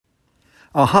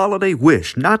A holiday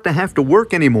wish not to have to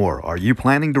work anymore. Are you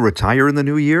planning to retire in the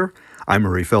new year? I'm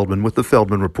Murray Feldman with the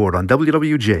Feldman Report on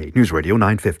WWJ News Radio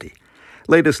 950.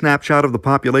 Latest snapshot of the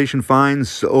population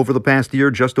finds over the past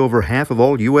year, just over half of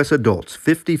all U.S. adults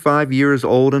 55 years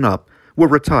old and up were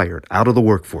retired out of the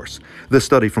workforce. This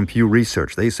study from Pew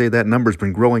Research, they say that number's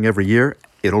been growing every year.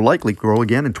 It'll likely grow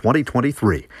again in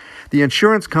 2023. The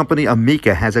insurance company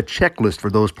Amica has a checklist for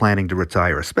those planning to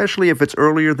retire, especially if it's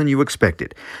earlier than you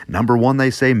expected. Number one, they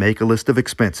say, make a list of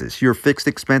expenses, your fixed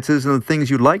expenses and the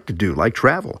things you'd like to do, like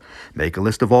travel. Make a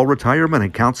list of all retirement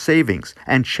account savings,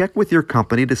 and check with your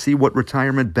company to see what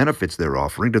retirement benefits they're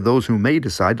offering to those who may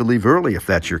decide to leave early if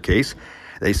that's your case.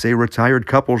 They say retired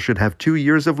couples should have 2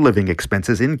 years of living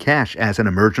expenses in cash as an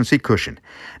emergency cushion.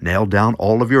 Nail down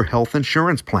all of your health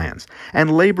insurance plans.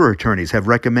 And labor attorneys have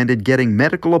recommended getting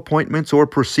medical appointments or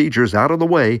procedures out of the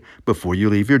way before you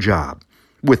leave your job.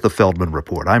 With the Feldman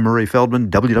Report, I'm Murray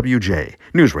Feldman, WWJ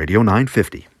News Radio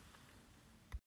 950.